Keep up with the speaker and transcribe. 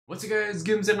What's up guys,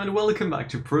 Guillaume here and welcome back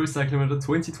to Pro Cycling Mode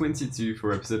 2022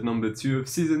 for episode number 2 of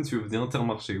season 2 of the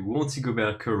Intermarché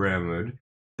Wanty career mode.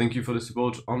 Thank you for the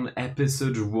support on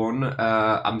episode 1.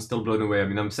 I'm still blown away. I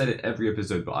mean, I've said it every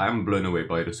episode, but I am blown away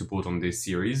by the support on this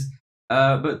series.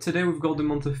 But today we've got the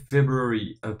month of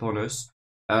February upon us.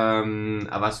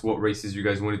 I've asked what races you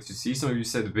guys wanted to see. Some of you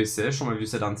said Bessèges, some of you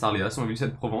said Antalya, some of you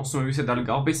said Provence, some of you said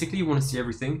Algarve. Basically, you want to see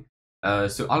everything.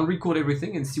 So I'll record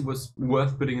everything and see what's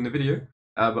worth putting in the video.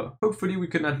 But hopefully we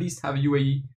can at least have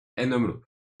UAE and Omloop,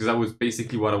 because that was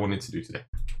basically what I wanted to do today.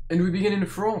 And we begin in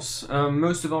France.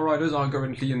 Most of our riders are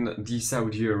currently in the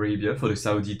Saudi Arabia for the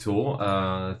Saudi tour.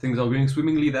 Things are going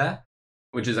swimmingly there,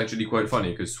 which is actually quite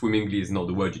funny, because swimmingly is not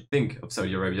the word you'd think of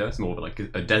Saudi Arabia. It's more like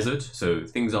a desert, so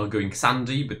things are going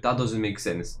sandy, but that doesn't make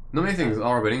sense. Not many things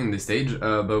are happening in this stage,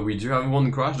 but we do have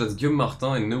one crash, that's Guillaume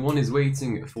Martin, and no one is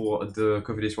waiting for the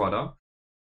Cofidis rider.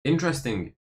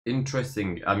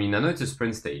 Interesting. I mean, I know it's a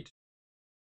sprint stage,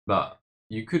 but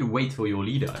you could wait for your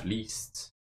leader at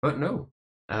least. But no.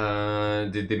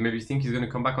 Did they maybe think he's going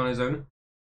to come back on his own?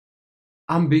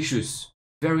 Ambitious.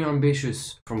 Very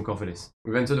ambitious from Cofidis.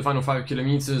 We've entered the final 5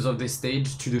 kilometers of this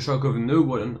stage to the shock of no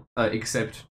one,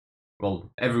 except,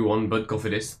 well, everyone but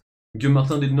Cofidis. Guillaume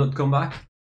Martin did not come back,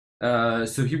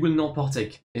 so he will not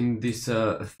partake in this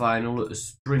final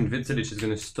sprint. Vitselic is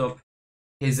going to stop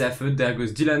his effort. There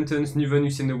goes Dilantons,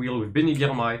 Nuvenus in the wheel with Benny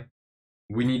Girmay.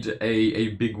 We need a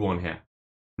big one here.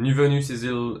 Nuvenus is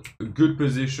in a good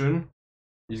position.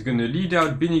 He's going to lead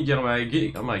out Benny Girmay.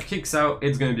 Girmay kicks out.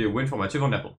 It's going to be a win for Mathieu van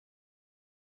der Poel.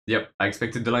 Yep, I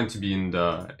expected the line to be in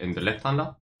the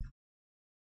left-hander,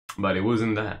 but it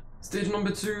wasn't there. Stage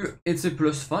number 2, it's a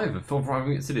 +5 for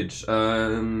driving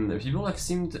Vitselic. People have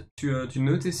seemed to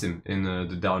notice him in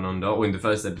the Down Under, or in the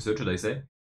first episode, should I say.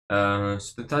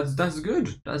 So that's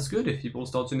good. That's good if people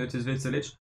start to notice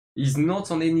Vitselic. He's not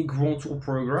on any Grand Tour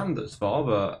program thus far,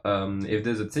 but if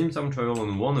there's a team time trial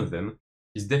on one of them,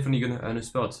 he's definitely going to earn a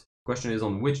spot. Question is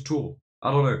on which tour?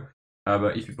 I don't know.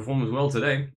 But if he performs well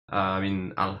today, I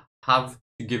mean, I'll have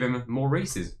to give him more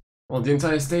races. Well, the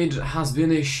entire stage has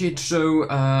been a shit show,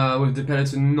 with the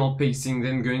peloton not pacing,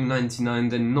 then going 99,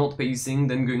 then not pacing,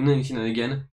 then going 99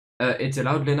 again. It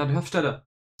allowed Lennart Hofstadter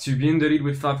to be in the lead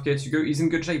with 5k to go. He's in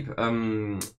good shape.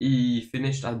 He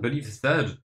finished, I believe,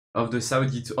 3rd of the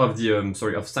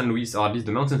of San Luis, or at least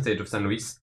the mountain stage of San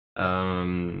Luis.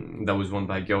 That was won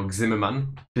by Georg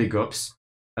Zimmermann. Big ups.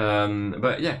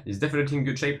 But yeah, he's definitely in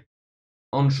good shape.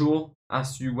 Unsure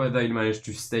as to whether he'll manage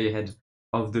to stay ahead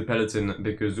of the peloton,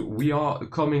 because we are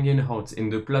coming in hot in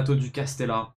the Plateau du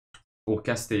Castella, or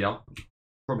Castella,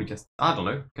 probably I don't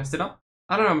know, Castella?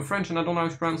 I don't know, I'm French and I don't know how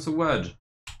to pronounce the word.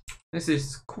 This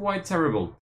is quite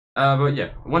terrible. But yeah,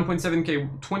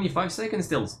 1.7k, 25 second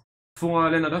stills for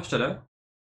Lennart Hofstadter.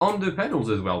 On the pedals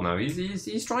as well now.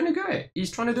 He's trying to go it.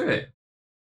 He's trying to do it.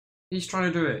 He's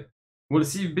trying to do it. We'll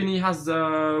see if Benny has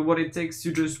what it takes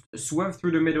to just swerve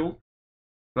through the middle.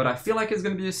 But I feel like it's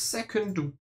going to be a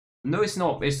second. No, it's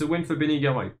not. It's a win for Benny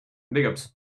Girmay. Big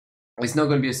ups. It's not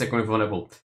going to be a second win for Van der Poel.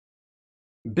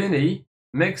 Benny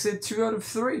makes it 2 out of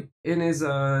 3 in his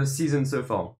season so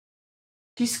far.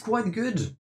 He's quite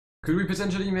good. Could we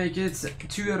potentially make it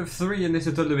 2 out of 3 in this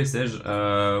Total de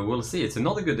Bessèges? We'll see. It's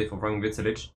another good day for Frank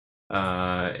Vitselic.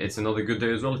 It's another good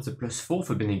day as well. It's a +4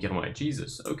 for Benny Girmay.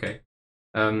 Jesus. Okay.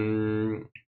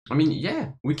 I mean,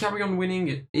 yeah, we carry on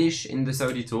winning-ish in the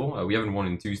Saudi Tour. We haven't won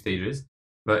in 2 stages,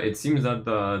 but it seems that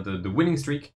the winning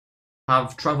streak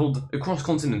have traveled across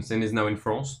continents and is now in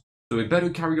France. So we better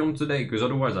carry on today, because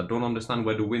otherwise I don't understand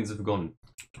where the wins have gone.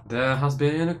 There has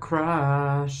been a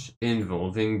crash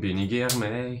involving Benny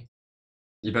Girmay.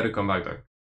 You better come back though.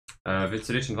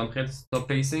 Vitselic and Van Pret stop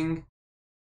pacing.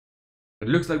 It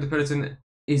looks like the peloton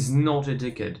is not a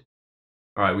dickhead.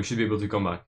 Alright, we should be able to come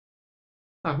back.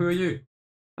 Ah, who are you?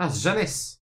 That's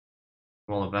Janice.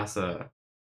 Well, that's a...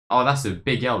 Oh, that's a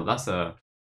big L. That's a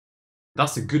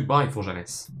goodbye for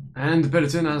Janice. And the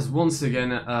peloton has once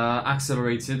again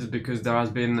accelerated, because there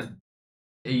has been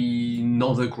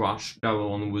another crash. That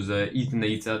one was Ethan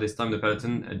Nater. This time the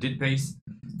peloton did pace.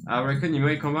 I reckon he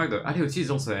may come back though. Aleotti is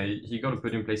also, he got a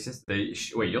podium place yesterday.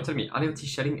 Wait, you're telling me Aleotti,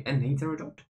 Schelling and Nater are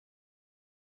dropped?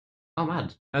 Oh,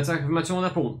 mad. Attack of Mathieu van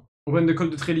der Poel. When the Col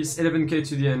de Trellis 11k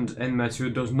to the end, and Mathieu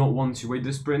does not want to wait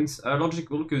the sprint.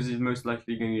 Logical, because he's most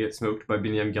likely going to get smoked by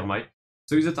Benny Girmay.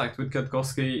 So he's attacked with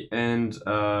Kwiatkowski and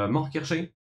Marc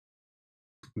Hirschi.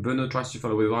 Bernard tries to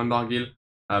follow with Warren Barguil,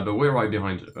 but we're right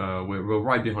behind. We're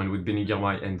right behind with Benny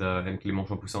Girmay and Clément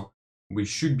Champoussin. We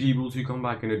should be able to come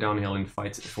back in a downhill and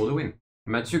fight for the win.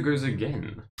 Mathieu goes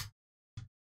again.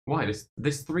 Why?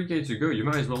 There's 3k to go. You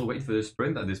might as well wait for the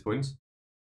sprint at this point.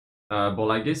 but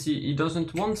I guess he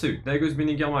doesn't want to. There goes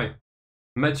Benny Guillaume.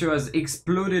 Mathieu has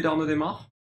exploded Arnaud Desmar.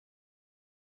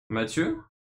 Mathieu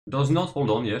does not hold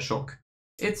on, yeah, shock.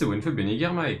 It's a win for Benny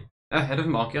Guillaume, ahead of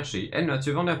Marc Hirschi and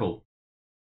Mathieu Van Der Poel.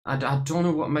 I don't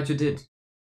know what Mathieu did.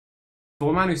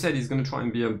 For a man who said he's going to try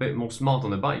and be a bit more smart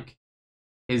on the bike,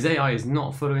 his AI is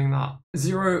not following that.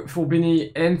 0 for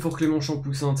Benny and for Clément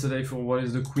Champoussin today for what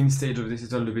is the queen stage of this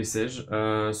Étoile de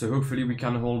Bessèges. So hopefully we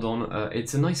can hold on.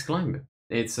 It's a nice climb.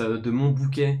 It's the Mont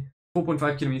Bouquet,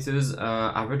 4.5 kilometers,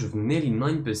 average of nearly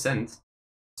 9%.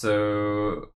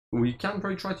 So we can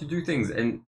probably try to do things.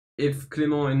 And if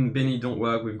Clément and Benny don't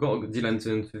work, we've got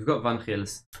Dylan, we've got Van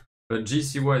Giels. But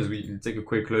GC wise, we take a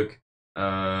quick look.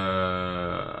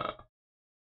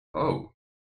 Oh,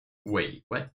 wait,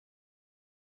 what?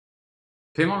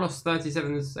 Clément lost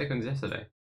 37 seconds yesterday.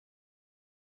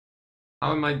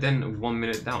 How am I then 1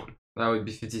 minute down? That would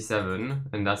be 57,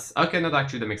 and that's... Okay, no,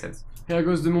 actually, that makes sense. Here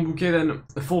goes the Mont Bouquet then.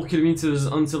 4 kilometers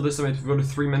until the summit. We've got a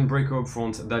 3-man break up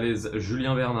front. That is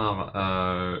Julien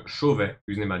Bernard, Chauvet,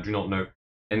 whose name I do not know,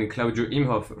 and Claudio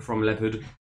Imhoff from Leopard.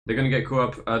 They're gonna get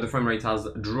co-op. The frame rate has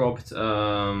dropped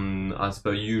as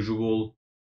per usual.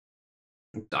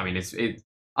 I mean,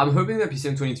 I'm hoping that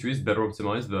PCM 23 is better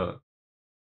optimized, but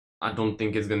I don't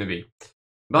think it's gonna be.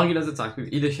 Barguil has attacked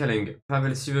with Ide Helling,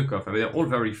 Pavel Sivakov. I mean, they're all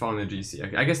very far in the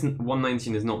GC. I guess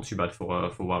 119 is not too bad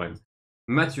for Warren.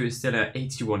 Mathieu is still at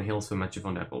 81 hills for Mathieu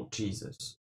Van Der Poel.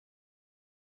 Jesus,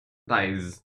 that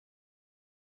is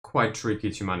quite tricky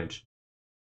to manage.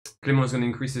 Clément is going to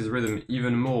increase his rhythm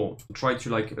even more, try to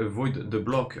like avoid the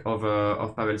block of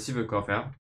Pavel Sivakov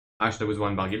here. Actually, there was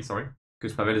one Barguil, sorry,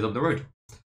 because Pavel is up the road.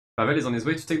 Pavel is on his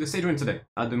way to take the stage win today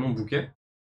at the Mont Bouquet,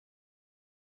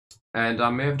 and I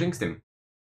may have jinxed him.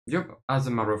 Yep, as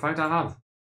a matter of fact, I have.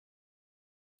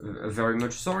 Very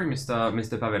much sorry,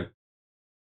 Mr. Pavel.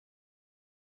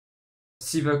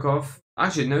 Sivakov,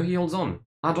 actually no, he holds on.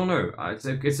 I don't know.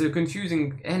 It's a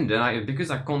confusing end, and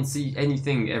because I can't see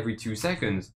anything every 2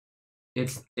 seconds,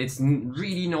 it's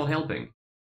really not helping.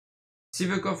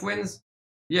 Sivakov wins?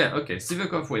 Yeah, okay.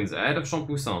 Sivakov wins ahead of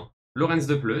Champoussin. Lorenz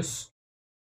de Plus.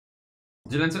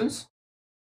 Dylan?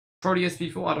 Probably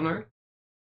SP4, I don't know.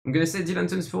 I'm gonna say Dylan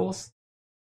 4th.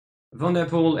 Van Der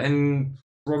Poel and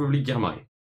probably Girmay.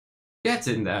 Get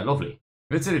in there, lovely.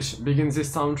 Vitalich begins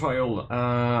his time trial.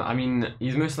 I mean,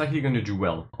 he's most likely going to do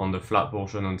well on the flat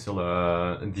portion until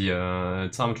the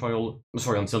time trial.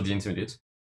 Sorry, until the intermediate.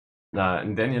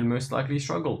 And then he'll most likely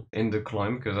struggle in the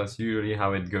climb because that's usually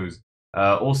how it goes.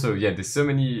 Also, yeah, there's so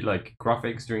many like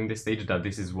graphics during this stage that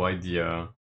this is why the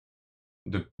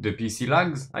PC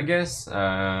lags, I guess.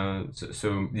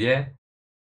 So yeah,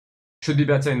 should be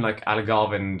better in like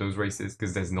Algarve and those races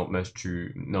because there's not much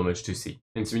to see.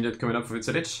 Intermediate coming up for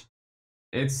Vitalich.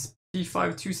 It's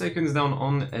P5, 2 seconds down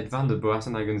on Edvald de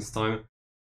Boassenhagen's time.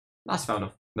 That's fair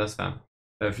enough. That's fair.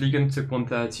 Vliegen took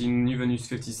 113, New Venus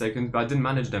 50 seconds, but I didn't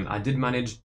manage them. I did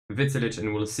manage Vitalich,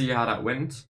 and we'll see how that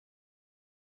went.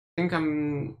 I think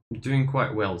I'm doing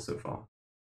quite well so far.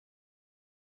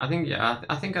 I think, yeah,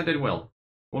 I think I did well.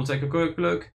 We'll take a quick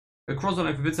look. Across the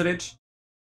line for Vitalich.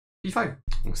 P5.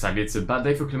 Donc sadly, it's a bad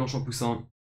day for Clément Champoussin.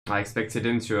 I expected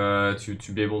him to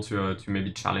be able to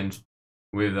maybe challenge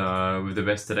with the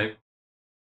best today.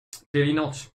 Clearly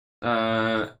not.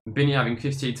 Benny having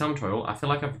 58 time trial. I feel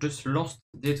like I've just lost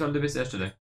the Étoile de Bessèges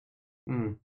today.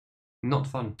 Not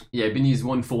fun. Yeah, Benny is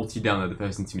 140 down at the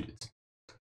first intermediate.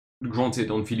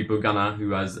 Granted on Filippo Ganna,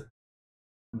 who has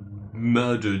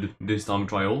murdered this time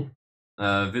trial.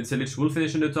 Vitalich will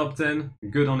finish in the top 10.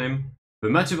 Good on him.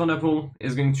 But Mathieu Van Der Poel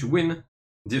is going to win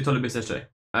the Étoile de Bessèges today.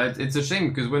 It's a shame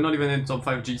because we're not even in top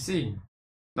 5 GC.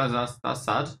 That's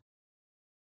sad.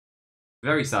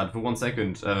 Very sad for 1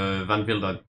 second. Van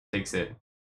Wilder takes it.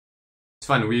 It's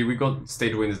fine. We got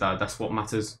stage wins. That's what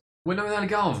matters. We're now in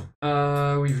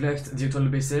Algarve. We've left the Étoile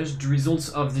de Bessèges. The results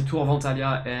of the Tour of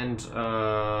Antalya and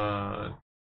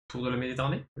Tour de la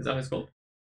Méditerranée. Is that what it's called?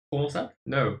 Provençal?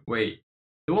 No, wait.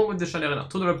 The one with the Chalet Renard.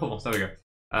 Tour de la Provence. There we go.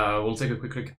 We'll take a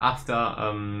quick look after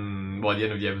well, at the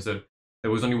end of the episode.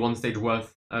 There was only one stage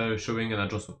worth showing, and I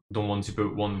just don't want to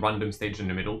put one random stage in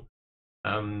the middle.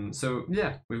 So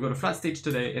yeah, we've got a flat stage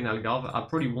today in Algarve. I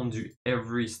probably won't do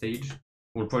every stage.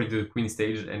 We'll probably do the Queen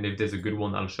stage, and if there's a good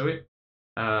one, I'll show it.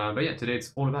 But yeah, today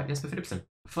it's all about Jesper Philipsen.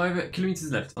 5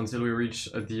 kilometers left until we reach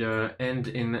the end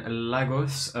in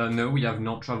Lagos. No, we have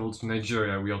not traveled to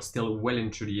Nigeria. We are still well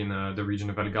and truly in the region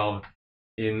of Algarve,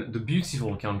 in the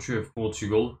beautiful country of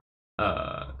Portugal.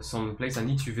 Some place I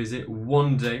need to visit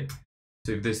one day.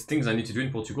 So if there's things I need to do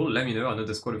in Portugal, let me know. I know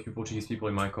there's quite a few Portuguese people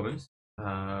in my comments.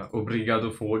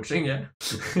 Obrigado for watching, yeah.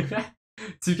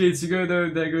 2K to go though,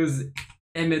 there goes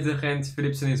Aimé de Rent,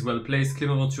 Philipsen is well placed.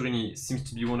 Clément Venturini seems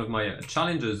to be one of my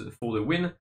challengers for the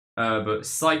win. But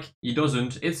psych, he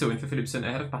doesn't. It's a win for Philipsen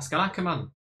ahead of Pascal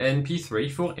Ackermann. And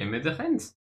P3 for Aimé de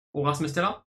Rent. Or Rasmus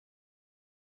Stella?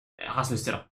 Rasmus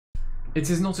Stella. It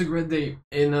is not a great day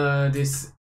in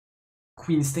this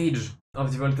Queen stage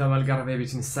of the Volta of Algarve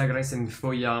between Sagres and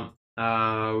Foya.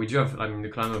 We do have, the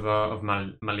climb of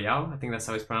Maliao, I think that's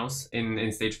how it's pronounced,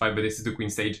 in stage 5, but this is the Queen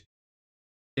stage.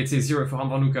 It is 0 for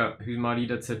Hamvanuka, who's my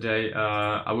leader today.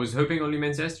 I was hoping only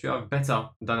Menzies to have better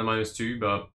than a -2,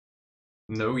 but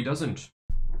no, he doesn't.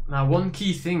 Now, one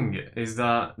key thing is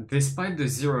that despite the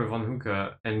 0 of Van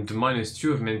Hoeke and the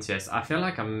 -2 of Menzies, I feel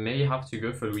like I may have to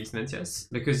go for Luis Menzies,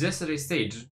 because yesterday's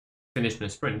stage finished in a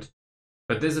sprint,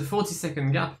 but there's a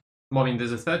 40-second gap, well,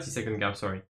 there's a 30-second gap,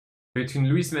 sorry, between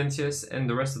Luis Menzies and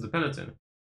the rest of the peloton.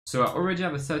 So I already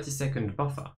have a 30-second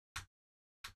buffer.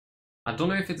 I don't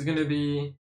know if it's going to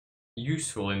be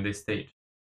useful in this stage.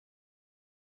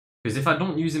 Because if I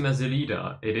don't use him as a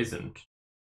leader, it isn't.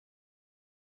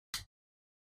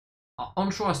 I'm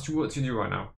unsure as to what to do right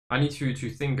now. I need to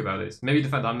think about this. Maybe the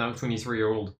fact that I'm now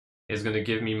 23-year-old is going to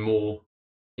give me more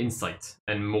insight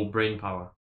and more brain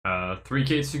power.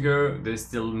 3K to go, there's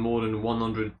still more than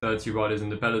 130 riders in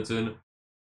the peloton.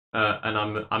 And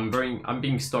I'm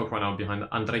being stuck right now behind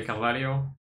Andre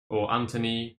Carvalho, or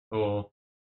Anthony, or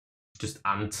just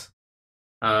Ant.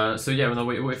 So yeah, no,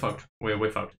 we're fucked.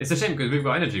 We're fucked. It's a shame because we've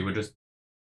got energy. We're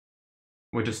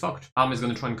just fucked. Arm is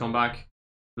gonna try and come back.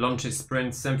 Launch his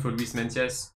sprint. Same for Luis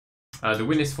Menzies. The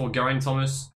win is for Geraint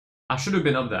Thomas. I should have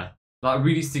been up there. Like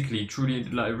realistically, truly,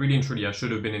 like really and truly, I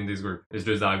should have been in this group. It's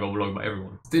just that I got blocked by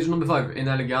everyone. Stage number 5 in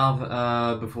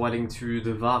Algarve. Before heading to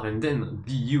the VAR and then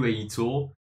the UAE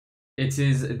Tour. It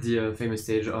is the famous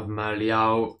stage of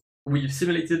Maliao. We've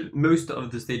simulated most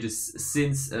of the stages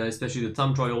since, especially the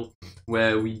time trial,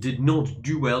 where we did not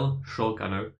do well. Shock, I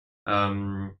know.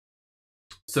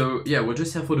 So yeah, we're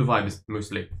just here for the vibes,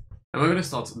 mostly. And we're gonna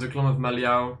start the climb of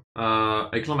Maliao,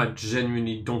 a climb I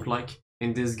genuinely don't like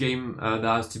in this game, that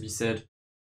has to be said.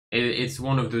 It's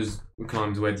one of those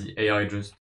climbs where the AI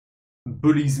just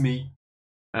bullies me,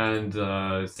 and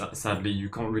sadly you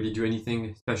can't really do anything,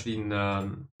 especially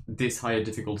in this higher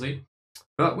difficulty.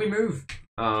 But we move.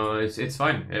 It's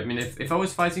fine. I mean, if I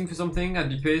was fighting for something, I'd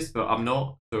be pissed, but I'm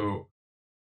not, so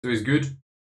it's good.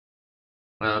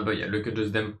 But yeah, look at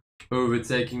just them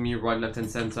overtaking me right, left, and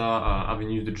center. Having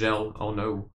used the gel. Oh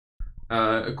no.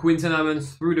 Quinten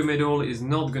Ammons through the middle is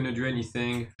not gonna do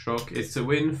anything. Shock. It's a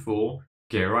win for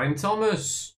Geraint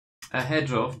Thomas,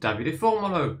 ahead of Davide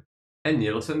Formolo and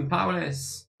Nielsen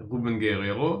Paules. Ruben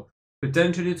Guerrero,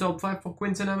 potentially top 5 for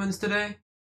Quinten Ammons today.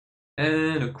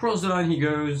 And across the line he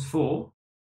goes for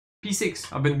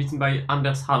P6. I've been beaten by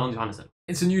Anders Haaland Johannessen.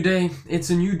 It's a new day, it's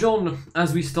a new dawn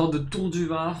as we start the Tour du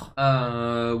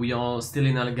Var. We are still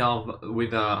in Algarve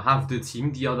with half the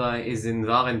team. The other is in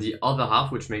Var and the other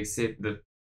half, which makes it the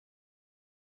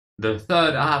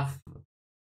third half.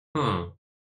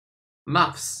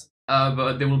 Maths.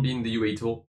 But they will be in the UAE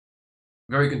Tour.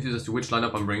 Very confused as to which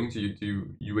lineup I'm bringing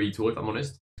to UAE Tour, if I'm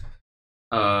honest.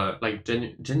 Like,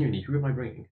 genuinely, who am I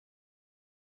bringing?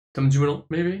 Tom Dumoulin,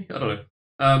 maybe? I don't know.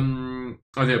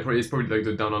 Oh yeah, it's probably like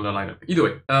the down under lineup. Either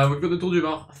way, we've got the Tour du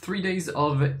Var, 3 days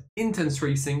of intense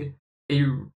racing, a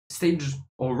stage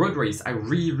or road race I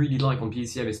really like on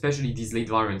PCM, especially these late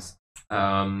variants.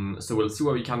 So we'll see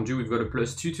what we can do. We've got a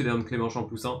 +2 today on Clément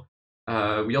Champoussin.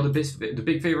 We are the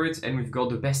big favorites, and we've got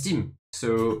the best team,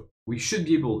 so we should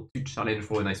be able to challenge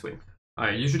for a nice win.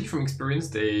 Usually from experience,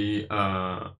 they,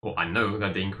 well, I know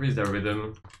that they increase their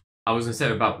rhythm. I was gonna say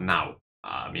about now.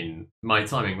 I mean, my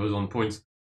timing was on point.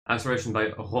 Acceleration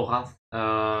by Horath.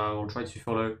 We'll try to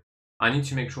follow. I need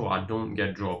to make sure I don't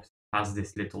get dropped past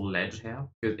this little ledge here,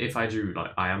 because if I do,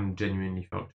 like, I am genuinely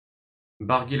fucked.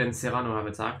 Barguil and Serrano have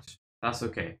attacked. That's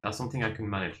okay. That's something I can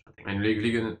manage, I think. And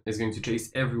Vliegen is going to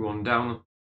chase everyone down.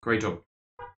 Great job.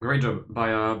 Great job by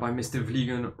Mr.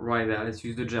 Vliegen right there. Let's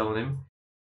use the gel on him.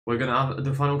 We're gonna have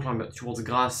the final climb towards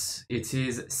Grasse. It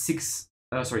is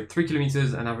 3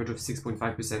 kilometers, an average of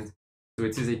 6.5%. So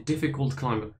it is a difficult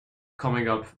climb coming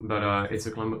up, but it's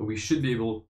a climb we should be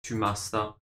able to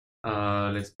master.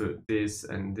 Let's put this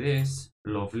and this.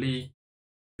 Lovely.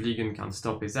 Vliegen can't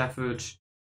stop his effort.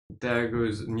 There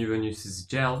goes New Venus's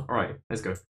gel. Alright, let's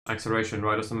go. Acceleration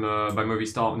right awesome by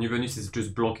Movistar. New Venus is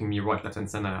just blocking me right, left, and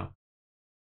center.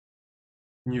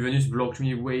 New Venus blocked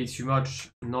me way too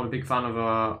much. Not a big fan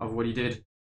of what he did,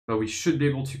 but we should be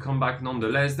able to come back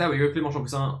nonetheless. There we go. Clément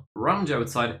Champoussin round the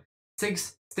outside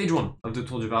takes stage 1 of the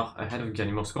Tour du Var ahead of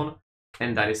Gianni Moscon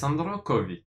and Alessandro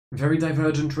Covi. Very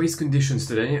divergent race conditions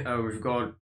today. We've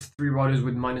got 3 riders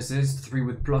with minuses, 3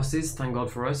 with pluses. Thank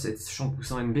God for us. It's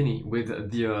Champoussin and Binny with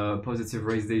the positive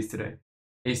race days today.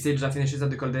 A stage that finishes at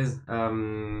the Col d'Aise.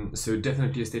 So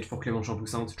definitely a stage for Clément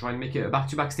Champoussin to try and make it a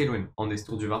back-to-back stage win on this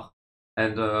Tour du Var.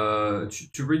 And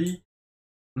to really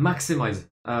maximize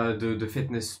the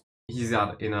fitness he's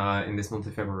had in this month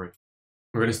of February.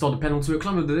 We're going to start the penultimate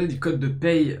climb of the day, the Côte de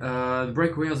Paye. The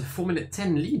breakaway has a 4-minute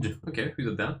 10 lead. Okay, who's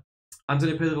up there?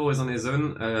 Anthony Pedro is on his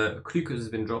own. Kluke has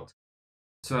been dropped.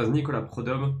 So has Nicolas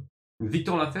Prodhomme.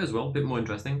 Victor Lafay as well, a bit more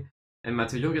interesting. And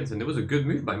Matteo Jorgensen. There was a good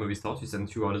move by Movistar to send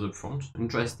 2 riders up front.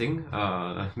 Interesting.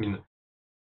 I mean,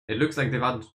 it looks like they've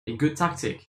had a good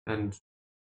tactic and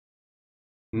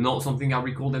not something I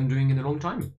recall them doing in a long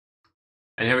time.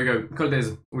 And here we go, Col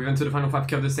d'Aise. We've entered the final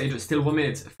 5K of the stage. Still 1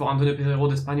 minute for Antonio Pedro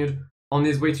the Spaniard on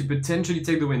his way to potentially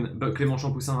take the win. But Clément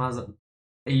Champoussin has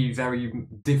a very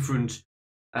different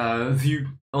view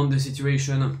on the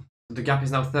situation. The gap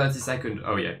is now 30 seconds.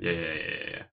 Oh yeah.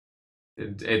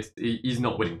 He's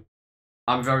not winning.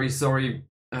 I'm very sorry.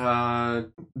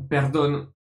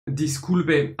 Perdón,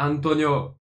 disculpe,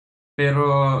 Antonio,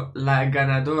 pero la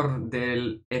ganador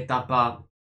del etapa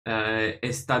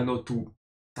esta no tú.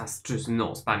 That's just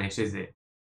not Spanish, is it?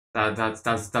 That's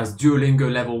Duolingo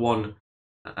level 1.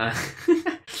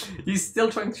 He's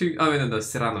still trying to. Oh no, that's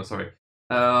Serrano. Sorry.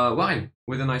 Warren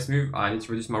with a nice move. I need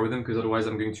to reduce my rhythm because otherwise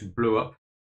I'm going to blow up.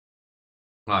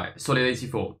 Alright, Solid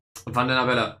 84. Van den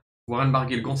Abella, Warren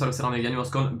Barguil, Gonzalo Serrano, Yanni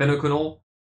Moscon, Ben O'Connell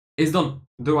is done.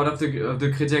 The ride of the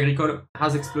Crédit Agricole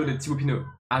has exploded. Thibaut Pinot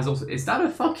has also. Is that a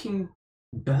fucking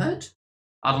bird?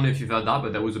 I don't know if you've heard that,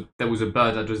 but there was a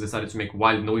bird that just decided to make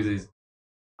wild noises.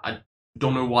 I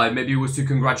don't know why. Maybe it was to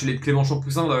congratulate Clément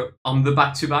Champoussin though on the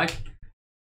back-to-back.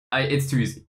 It's too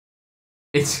easy.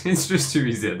 It's just too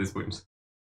easy at this point.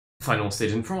 Final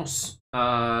stage in France.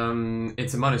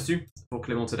 It's a -2 for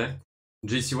Clément today.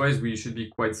 GC wise, we should be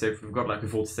quite safe. We've got like a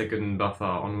 40-second buffer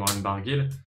on Warren Barguil.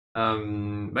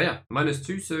 But yeah,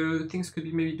 -2, so things could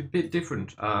be maybe a bit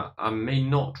different. I may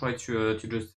not try to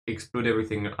just explode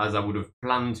everything as I would have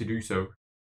planned to do so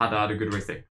had I had a good race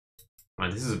day.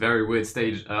 Right, this is a very weird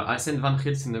stage. I sent Van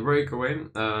Giels in the breakaway.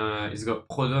 He's got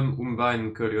Prodhomme, Umba,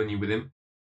 and Corleone with him.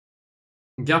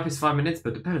 Gap is 5 minutes,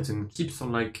 but the peloton keeps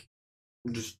on like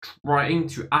just trying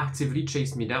to actively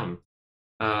chase me down.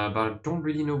 But I don't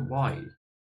really know why.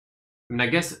 I mean, I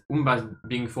guess Umba's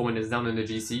being 4 minutes down in the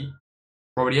GC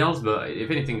probably helps, but if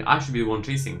anything, I should be the one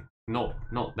chasing, not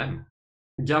them.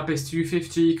 Gap is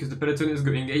 250 because the peloton is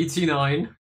going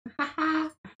 89.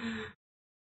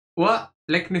 What?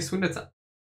 Leknesund attack?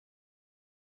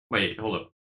 Wait, hold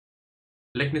up.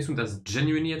 Leknesund has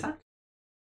genuinely attacked?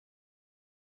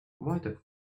 What the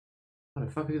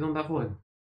fuck is he done that for then?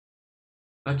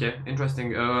 Okay,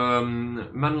 interesting.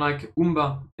 Man like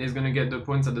Umba is gonna get the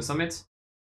points at the summit.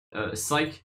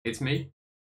 Psych, it's me.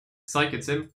 Psych, it's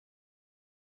him.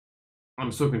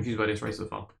 I'm so confused by this race so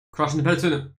far. Crash in the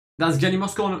peloton. That's Gianni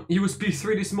Moscon. He was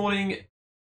P3 this morning.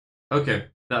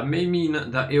 Okay, that may mean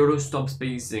that Euro stops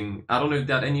spacing. I don't know if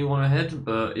they had anyone ahead,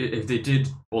 but if they did,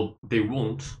 well, they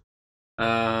won't.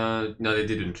 No, they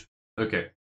didn't.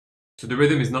 Okay. So the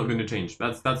rhythm is not going to change.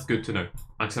 That's good to know.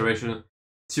 Acceleration.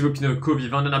 Thibaut Pinot, Kobe,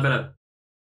 Van den Abella.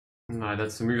 Nah,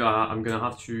 that's a move I'm going to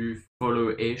have to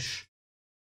follow-ish.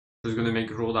 Just going to make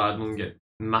sure that I don't get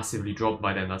massively dropped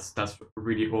by then. That's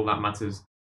really all that matters.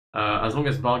 As long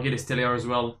as Barguil is still here as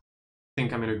well, I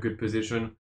think I'm in a good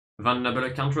position. Van den Abella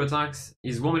counterattacks.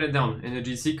 He's 1 minute down in the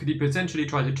GC. Could he potentially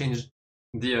try to change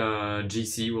the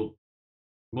GC?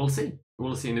 We'll see.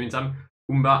 We'll see. In the meantime,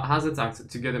 Umba has attacked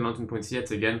to get the mountain points yet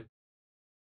again.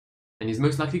 And he's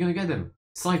most likely going to get them.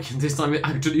 Psych, this time it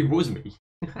actually was me.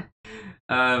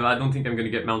 I don't think I'm going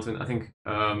to get mountain. I think,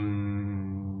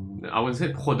 I would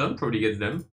say Prodhomme probably gets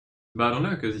them. But I don't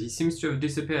know, because he seems to have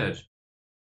disappeared.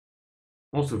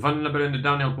 Also, Van den Abella in the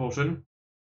downhill portion.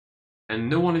 And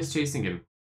no one is chasing him.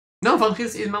 No, Van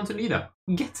Giels is mountain leader.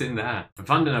 Get in there.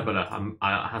 Van den Abella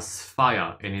has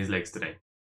fire in his legs today.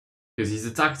 Because he's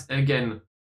attacked again.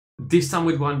 This time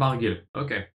with Warren Barguil.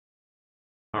 Okay.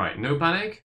 Alright, no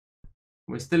panic.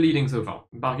 We're still leading so far.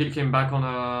 Barguil came back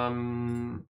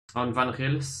on Van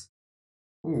Giels.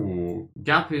 Ooh,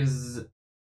 gap is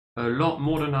a lot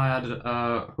more than I had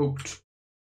hoped.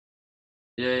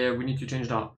 Yeah, we need to change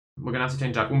that. We're gonna have to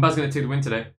change that. Umba's gonna take the win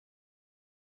today.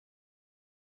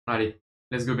 Allez,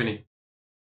 let's go, Benny.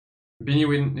 Benny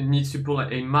needs to pull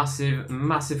a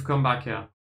massive comeback here.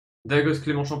 There goes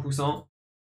Clément Champoussin.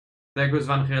 There goes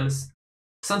Van Giels.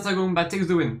 Santiago Umba takes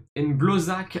the win in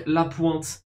Blozac-La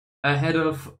Pointe, ahead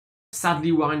of,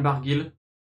 sadly, Warren Barguil.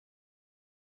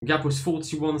 Gap was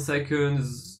 41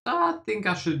 seconds. I think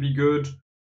I should be good.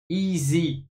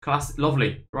 Easy. Class.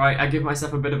 Lovely. Right, I give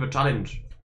myself a bit of a challenge.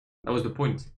 That was the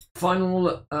point.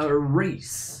 Final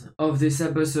race of this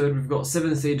episode. We've got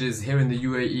 7 stages here in the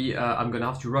UAE. I'm gonna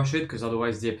have to rush it because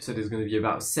otherwise the episode is gonna be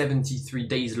about 73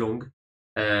 days long.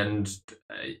 And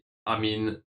I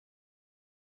mean,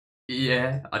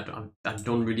 yeah, I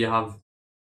don't really have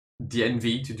the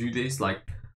envy to do this. Like,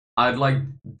 I'd like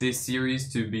this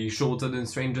series to be shorter than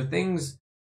Stranger Things,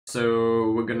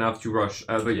 so we're gonna have to rush.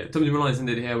 But yeah, Tom Dumoulin is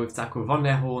indeed here with Taco van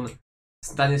der Hoorn,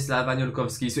 Stanislav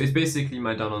Aniolkowski, so it's basically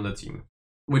my down under team,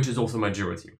 which is also my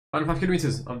Giro team. Final 5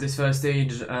 kilometers of this first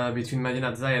stage between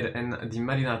Madinat Zayed and the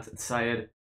Madinat Zayed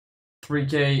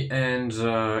 3K, and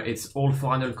it's all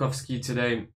for Aniolkowski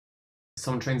today.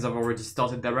 Some trains have already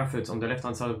started their efforts on the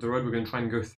left-hand side of the road. We're going to try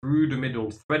and go through the middle,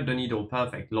 thread the needle.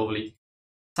 Perfect, lovely.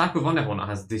 Taco van der Hoorn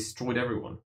has destroyed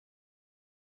everyone.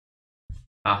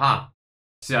 Aha.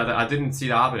 See, I didn't see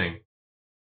that happening.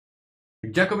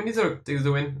 Giacominizo takes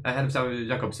the win ahead of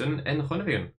Jacobsen and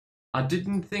Groenewegen. I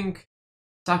didn't think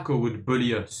Taco would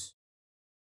bully us.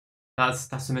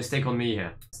 That's a mistake on me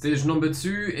here. Stage number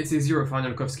 2, it's a 0 for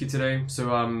Aniolkowski today,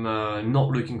 so I'm not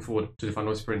looking forward to the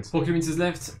final sprint. 4 kilometers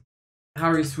left.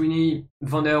 Harry Sweeney,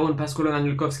 Van der Hoorn, Pascoal and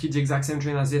Aniolkowski, the exact same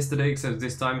train as yesterday, except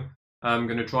this time I'm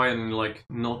gonna try and like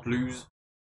not lose,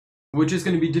 which is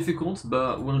gonna be difficult,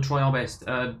 but we'll try our best.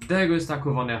 There goes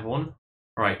Taco van der Hoorn.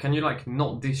 Alright, can you like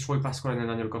not destroy Pascoal and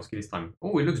Aniolkowski this time?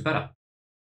 Oh, it looks better.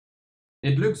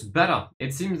 It looks better.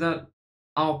 It seems that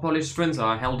our Polish friends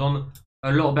are held on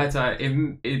a lot better.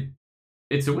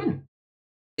 It's a win.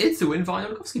 It's a win for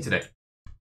Aniolkowski today.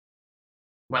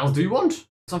 What else do you want?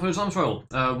 Time for the time trial.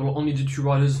 We'll only do 2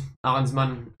 riders,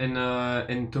 Arensman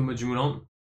and Thomas Dumoulin.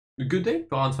 A good day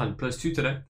for Arensman, +2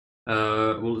 today.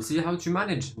 We'll see how to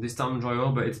manage this time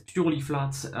trial, but it's purely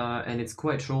flat and it's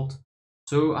quite short.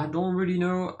 So I don't really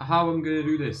know how I'm gonna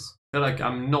do this. I feel like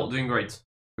I'm not doing great.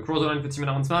 Across the line for Team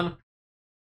Arensman.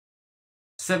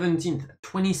 17th,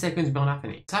 20 seconds behind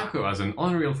Anthony. Taco has an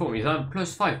unreal form. He's at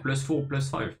 +5, +4,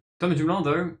 +5. Thomas Dumoulin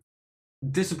though,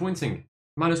 disappointing.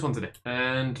 -1 today.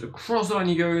 And across the line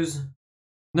he goes.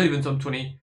 Not even top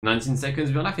 20. 19 seconds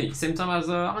behind Anthony. Same time as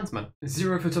Arensman.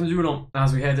 0 for Tom Dumoulin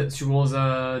as we head towards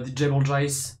the Jebel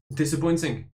Jais.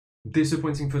 Disappointing.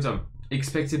 Disappointing for Tom.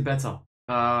 Expected better.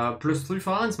 +3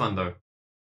 for Arensman though.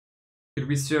 Could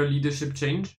we see a leadership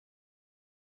change?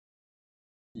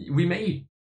 We may.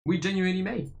 We genuinely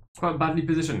may. Quite badly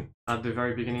positioned at the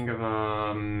very beginning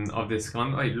of this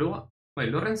climb. Wait,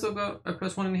 Lorenzo got a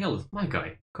 +1 in hills. My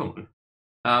guy, come on.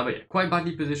 But yeah, quite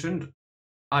badly positioned.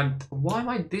 Why am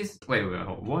I this? Wait.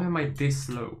 Why am I this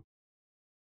slow?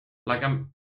 Like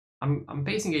I'm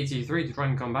pacing 83 to try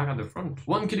and come back at the front.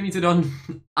 1 kilometer done.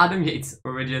 Adam Yates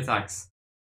already attacks.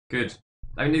 Good.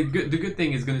 I mean, the good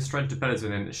thing is going to stretch the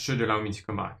peloton and it should allow me to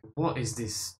come back. What is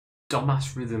this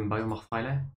dumbass rhythm by Omar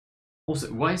Fraile? Also,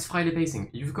 why is Fraile pacing?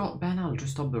 You've got Bernal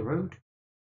just up the road?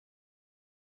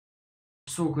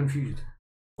 So confused.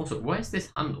 Also, why is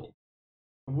this handle?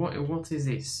 What is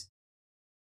this?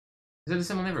 Is it the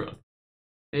same on everyone?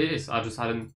 It is, I just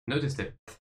hadn't noticed it.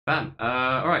 Bam.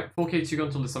 Alright, 4K to go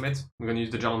until the summit. We're going to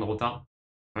use the gel on the rota.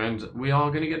 And we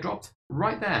are going to get dropped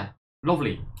right there.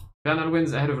 Lovely. Bernal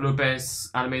wins ahead of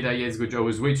Lopez. Almeida, yes, good job. I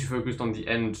was way too focused on the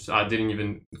end. I didn't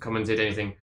even commentate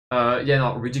anything. Yeah,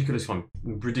 no, ridiculous one.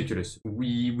 Ridiculous.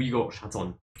 We got shut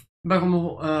on. Back on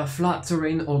more flat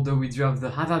terrain, although we do have the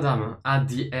Hatadam at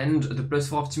the end. The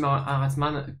 +4 of Team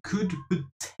Arensman could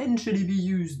potentially be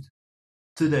used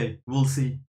today. We'll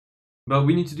see. But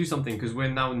we need to do something because we're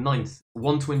now 9th.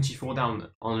 124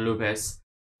 down on Lopez.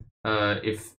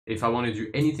 If I want to do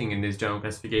anything in this general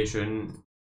classification,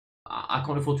 I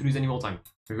can't afford to lose any more time.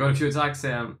 We've got a few attacks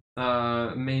here,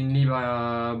 mainly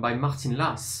by Martin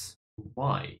Lass.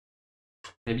 Why?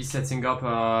 Maybe setting up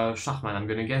Schachmann. I'm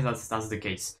gonna guess that's the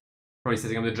case. Probably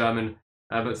setting up the German.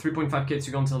 But 3.5k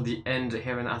to go until the end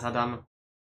here in Atadam.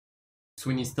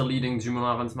 Sweeney still leading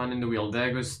Dumoulin, Arensman in the wheel.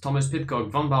 There goes Thomas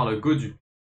Pidcock, Van Baarle, Godu.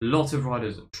 Lots of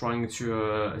riders trying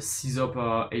to seize up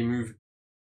a move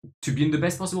to be in the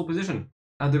best possible position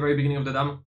at the very beginning of the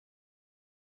dam.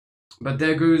 But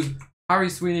there goes Harry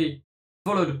Sweeney,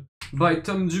 followed by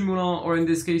Tom Dumoulin, or in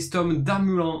this case Tom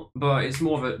Damoulin, but it's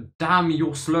more of a damn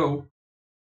you're slow.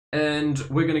 And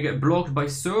we're gonna get blocked by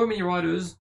so many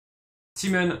riders.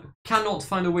 Timen cannot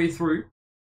find a way through,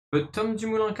 but Tom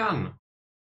Dumoulin can.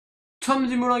 Tom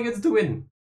Dumoulin gets the win.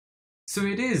 So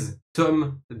it is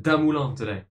Tom Damoulin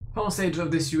today. Final stage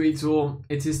of this UAE tour,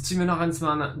 it is Timen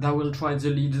Arensman that will try to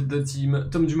lead the team.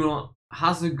 Tom Dumoulin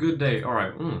has a good day.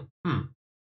 Alright.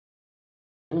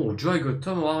 Oh, do I go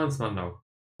Tom or Arensman now?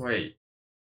 Wait.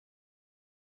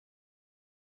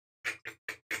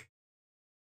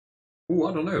 Oh,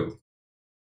 I don't know.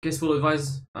 Guess we'll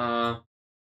advise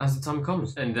as the time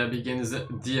comes. And there begins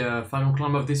the final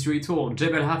climb of this UAE tour,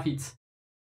 Jebel Hafit.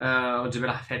 Or Jebel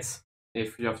Hafet,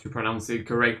 if you have to pronounce it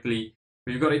correctly.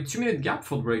 We've got a 2-minute gap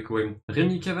for the breakaway.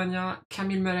 Remy Cavagna,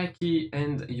 Kamil Malaki,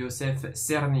 and Youssef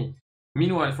Serni.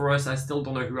 Meanwhile, for us, I still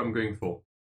don't know who I'm going for.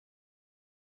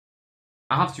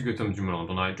 I have to go Tom Dumoulin,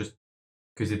 don't I? Just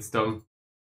because it's Tom.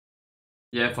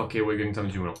 Yeah, fuck it, we're going Tom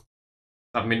Dumoulin.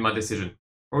 I've made my decision.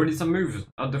 Already some moves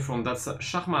at the front. That's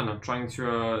Sharman trying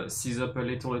to seize up a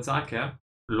little attack here.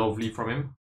 Lovely from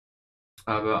him.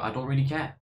 But I don't really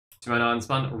care. Timana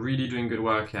Hansman really doing good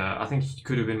work. I think he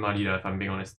could have been my leader if I'm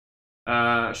being honest.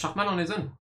 Sharman on his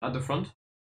own at the front.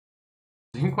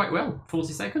 Doing quite well.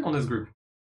 42nd on this group.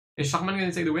 Is Sharman going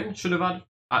to take the win? Should have had.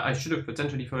 I should have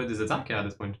potentially followed his attack at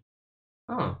this point.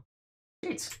 Oh.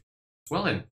 Shit. Well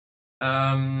then.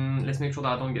 Let's make sure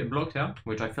that I don't get blocked here,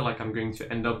 which I feel like I'm going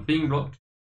to end up being blocked.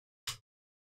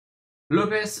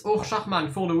 Lopez or Sharman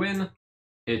for the win.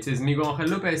 It is Miguel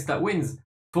Angel Lopez that wins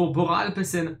for Bora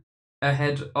Alpecin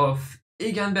ahead of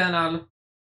Egan Bernal,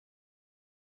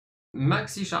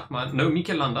 Maxi Sharman, no,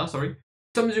 Mikel Landa, sorry.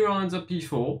 Tom Dumoulin ends up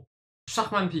P4,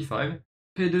 Sharman P5,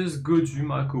 P2 Godu,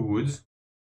 Marco Woods,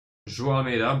 Joao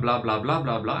Almeida, blah blah blah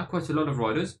blah blah. Quite a lot of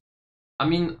riders. I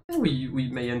mean, we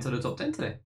may enter the top 10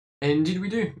 today. Indeed we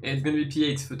do. It's going to be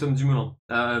P8 for Tom Dumoulin.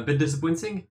 A bit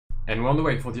disappointing. And we're on the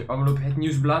way for the Omloop Het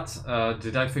Nieuwsblad.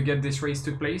 Did I forget this race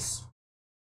took place?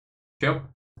 Sure.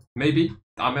 Maybe.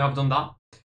 I may have done that.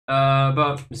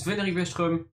 But Sven-Erik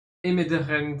Westrum, Emme de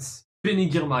Rent, Benny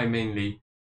Girmay mainly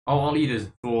are our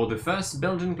leaders for the first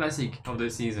Belgian Classic of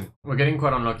the season. We're getting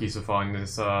quite unlucky so far in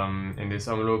this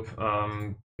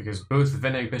Omloop because both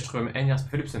Sven-Erik Westrum and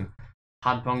Jasper Philipsen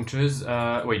had punctures.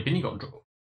 Wait, Benny got...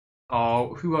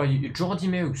 Oh, who are you? Jordi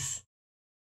Meus.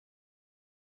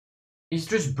 He's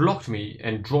just blocked me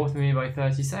and dropped me by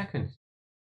 30 seconds.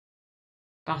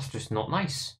 That's just not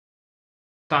nice.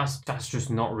 That's just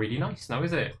not really nice now,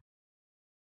 is it?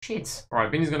 Shit. Alright,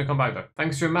 Benny's gonna come back though.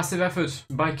 Thanks to a massive effort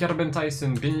by Kerben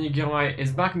Tyson, Benny Girmay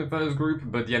is back in the first group,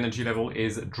 but the energy level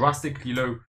is drastically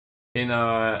low in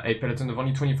a peloton of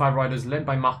only 25 riders led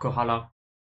by Marco Hala.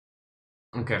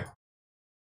 Okay.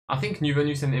 I think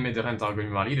Nuvenus and Emme de Rent are going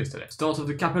to be our leaders today. Start of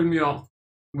the Kapelmuur.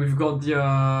 We've got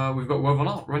Wout van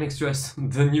Aert right next to us,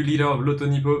 the new leader of Lotto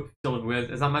Nippo, filled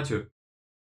with, is that Mathieu?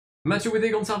 Mathieu with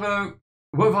Egon Servelo,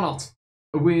 Wout van Aert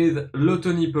with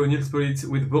Lotto Nippo, Nils Politt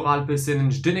with Bora Alpecin,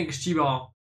 and Zdenek Ściba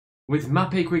with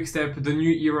Mapei Quickstep. The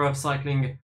new era of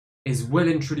cycling is well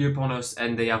and truly upon us,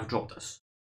 and they have dropped us.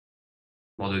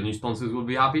 Well, the new sponsors will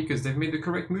be happy because they've made the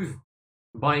correct move,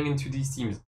 buying into these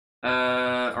teams.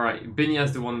 Alright, Benny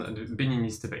has the one, Benny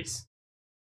needs to pace.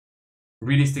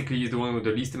 Realistically, he's the one with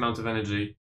the least amount of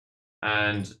energy,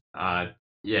 and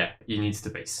yeah, he needs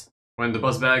to pace. When the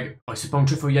bus bag, oh, it's a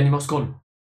puncture for Yanni Moscon.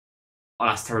 Oh,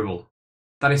 that's terrible.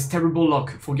 That is terrible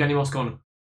luck for Yanni Moscon.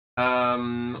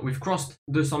 We've crossed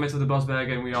the summit of the bus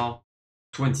bag, and we are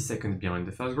 20 seconds behind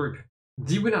the first group.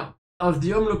 The winner of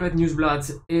the Omloop Het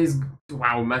Nieuwsblad is,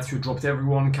 wow, Mathieu dropped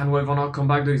everyone. Can Wout van Aert come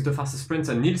back though? He's the fastest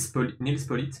sprinter. Nils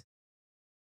Politt.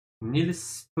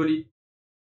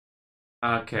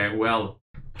 Okay, well,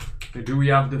 do we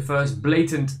have the first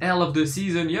blatant L of the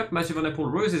season? Yep, Mathieu van der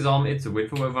Poel rose his arm. It's a win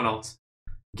for Wout van Aert.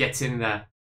 Gets in there.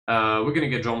 We're gonna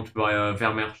get jumped by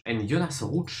Vermeersch and Jonas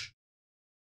Ruch.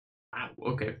 Wow,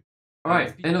 okay.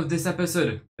 Alright, end of this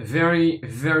episode. Very,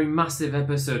 very massive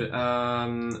episode.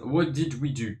 What did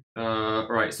we do?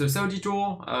 Alright, so Saudi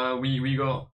Tour, we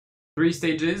got 3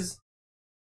 stages.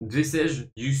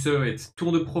 Dressage, you saw it.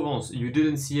 Tour de Provence, you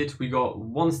didn't see it. We got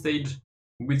 1 stage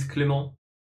with Clément,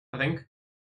 I think.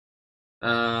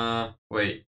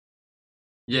 Wait.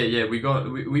 Yeah, we got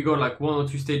like 1 or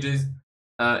 2 stages,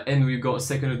 and we got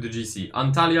 2nd of the GC.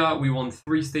 Antalya, we won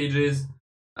 3 stages,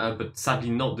 but sadly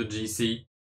not the GC.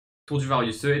 Tour du Var,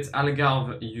 you saw it.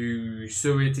 Algarve, you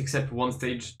saw it except 1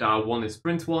 stage that won a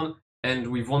sprint one, and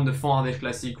we've won the Fond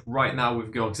Classic right now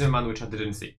with Georg Zimmermann, which I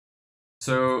didn't see.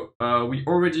 So we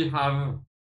already have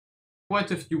quite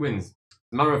a few wins. As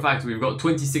a matter of fact, we've got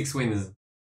 26 wins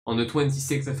on the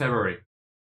 26th of February.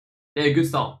 Yeah, good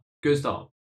start. Good start.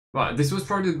 Right, this was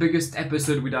probably the biggest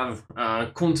episode we'd have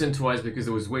content-wise because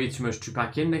there was way too much to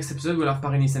pack in. Next episode we'll have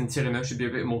Paris-Nice and Tirreno, should be a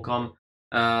bit more calm.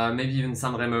 Maybe even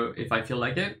San Remo if I feel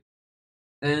like it.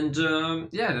 And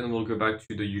yeah, then we'll go back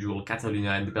to the usual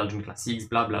Catalunya and the Belgian Classics,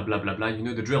 blah blah blah blah blah, you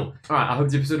know the drill. Alright, I hope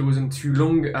the episode wasn't too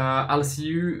long. I'll see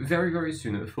you very very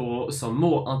soon for some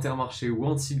more Intermarché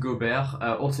Wanty Gobert.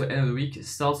 Also end of the week,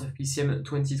 start of PCM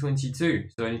 2022.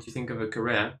 So I need to think of a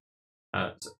career.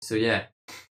 So yeah,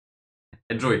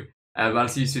 enjoy. I'll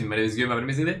see you soon. My name is Guillaume, have an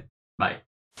amazing day. Bye.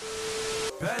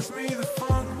 Pass me the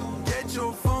funk, get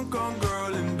your funk on,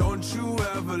 girl, and don't you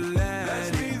ever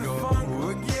let it go.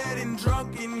 We're getting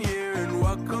drunk in here, and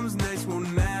what comes next won't